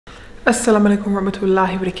Assalamu alaikum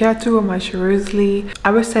warahmatullahi wabarakatuh. I'm Aisha Rosalie. I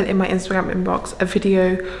was sent in my Instagram inbox a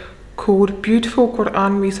video called Beautiful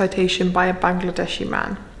Quran Recitation by a Bangladeshi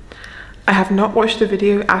Man. I have not watched the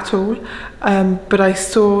video at all, but I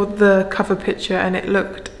saw the cover picture and it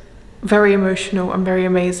looked very emotional and very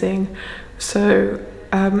amazing. So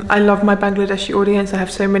I love my Bangladeshi audience. I have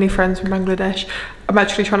so many friends from Bangladesh. I'm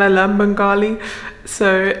actually trying to learn Bengali.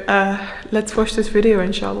 So let's watch this video,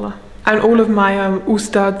 inshallah. And all of my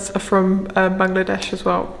ustads are from Bangladesh as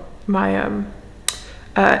well. My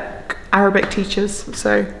Arabic teachers.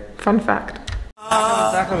 So, fun fact.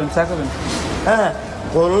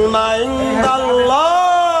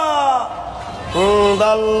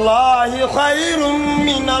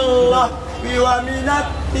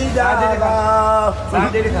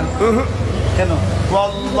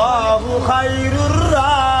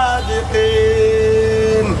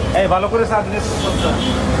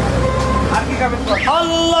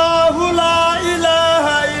 Allahu la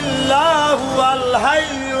ilaha illa huwal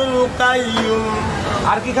hayyul qayyum.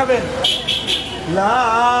 Ar ki khaben?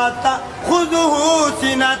 La ta'khudhuhu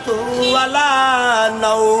sinatun wa la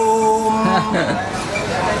nawm.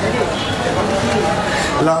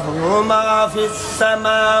 Lahu ma fis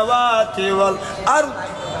samawati wal ard.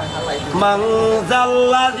 Man dhal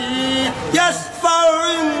ladhi yashfa'u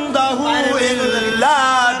indahu illa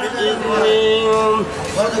bi'idhnihi.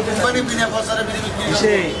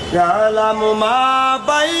 يعلم ما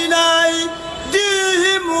بين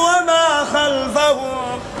أيديهم وما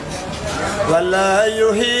خلفهم ولا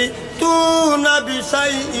يحيطون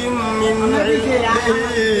بشيء من علمه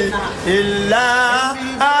إلا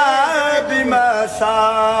بما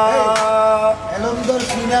شاء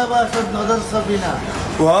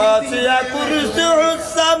وسع كرسيه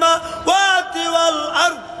السماوات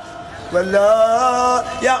والأرض ولا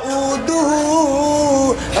يؤوده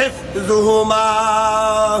حفظهما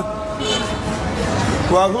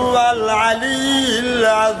وهو العلي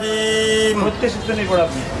العظيم.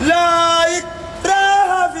 لا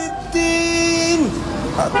إكراه في الدين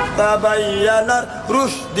قد تبين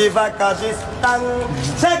الرشد فقد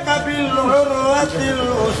استمسك بالعروة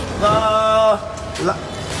الوثقى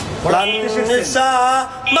النساء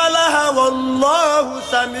ملها والله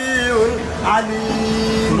سميع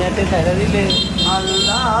عليم.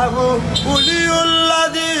 الله ولي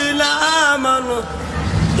الذين آمنوا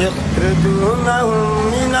يخرجونهم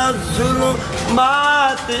من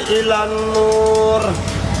الظلمات إلى النور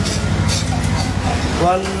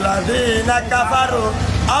والذين كفروا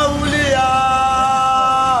أولياءهم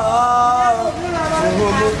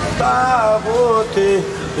الطاغوت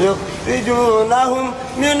يخرجونهم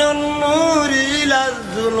من النور إلى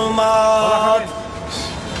الظلمات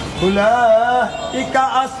أولئك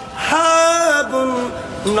أصحاب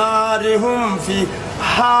النار هم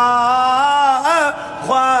فيها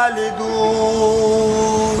خالدون.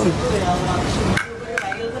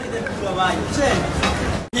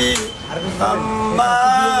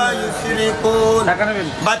 أما يشركون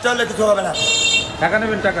بچا لك تو بنا টাকা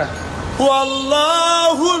নেবেন টাকা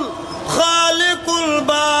والله الخالق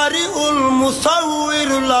البارئ المصور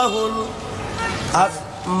له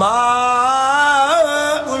الأسماء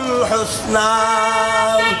الحسنى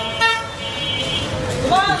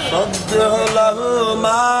يسبح له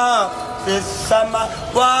ما في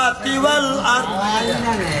السماوات والأرض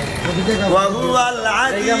وهو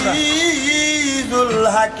العزيز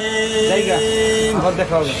الحكيم.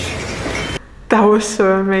 That was so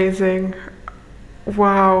amazing.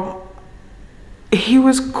 Wow. He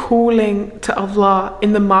was calling to Allah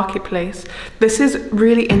in the marketplace. This is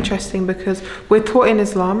really interesting because we're taught in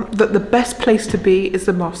Islam that the best place to be is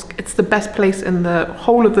the mosque. It's the best place in the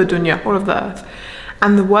whole of the dunya, whole of the earth.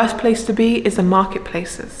 And the worst place to be is the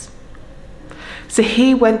marketplaces. So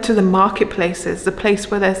he went to the marketplaces, the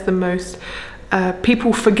place where there's the most,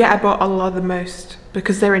 people forget about Allah the most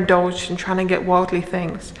because they're indulged in trying to get worldly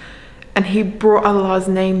things. And he brought Allah's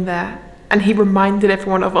name there. And he reminded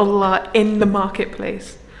everyone of Allah in the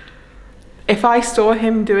marketplace. If I saw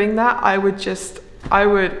him doing that, I would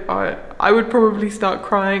probably start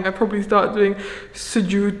crying. I'd probably start doing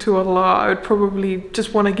sujood to Allah. I would probably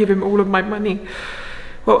just want to give him all of my money.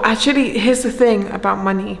 Well, actually, here's the thing about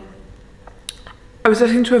money. I was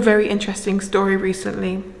listening to a very interesting story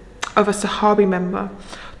recently of a Sahabi member.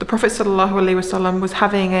 The Prophet ﷺ was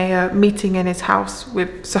having a meeting in his house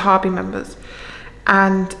with Sahabi members.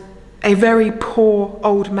 And a very poor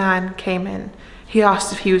old man came in. He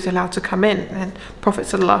asked if he was allowed to come in, and Prophet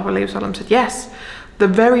ﷺ said yes. The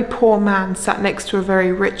very poor man sat next to a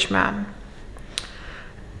very rich man.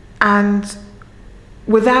 And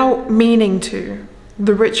without meaning to,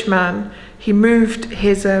 the rich man, he moved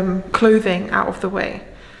his clothing out of the way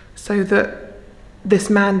so that this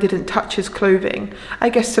man didn't touch his clothing, I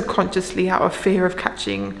guess subconsciously out of fear of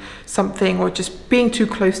catching something or just being too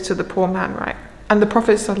close to the poor man, right? And the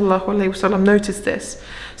Prophet ﷺ noticed this.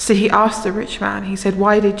 So he asked the rich man, he said,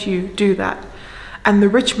 why did you do that? And the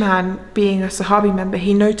rich man, being a Sahabi member,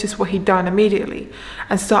 he noticed what he'd done immediately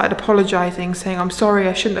and started apologizing, saying, I'm sorry,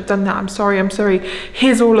 I shouldn't have done that. I'm sorry.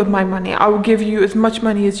 Here's all of my money. I will give you as much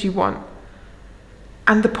money as you want.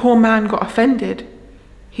 And the poor man got offended.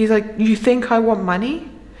 He's like, you think I want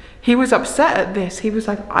money? He was upset at this. He was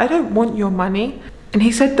like, I don't want your money. And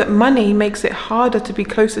he said that money makes it harder to be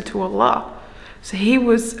closer to Allah. So he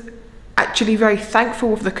was actually very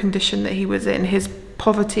thankful of the condition that he was in, his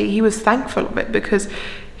poverty. He was thankful of it because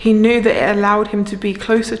he knew that it allowed him to be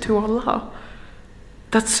closer to Allah.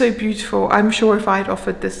 That's so beautiful. I'm sure if I'd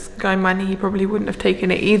offered this guy money, he probably wouldn't have taken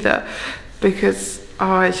it either, because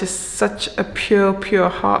it's just such a pure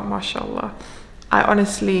heart, mashallah. I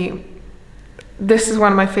honestly, this is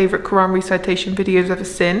one of my favorite Quran recitation videos I've ever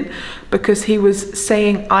seen, because he was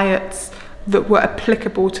saying ayats that were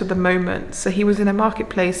applicable to the moment. So he was in a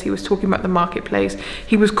marketplace, he was talking about the marketplace,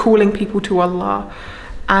 he was calling people to Allah,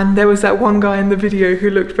 and there was that one guy in the video who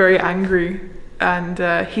looked very angry, and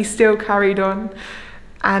he still carried on,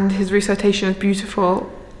 and his recitation is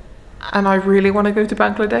beautiful, and I really want to go to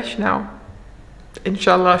Bangladesh now,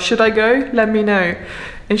 inshallah. Should I go? Let me know.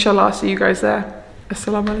 Inshallah, I'll see you guys there.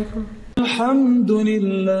 Assalamu alaikum.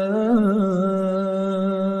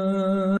 Alhamdulillah.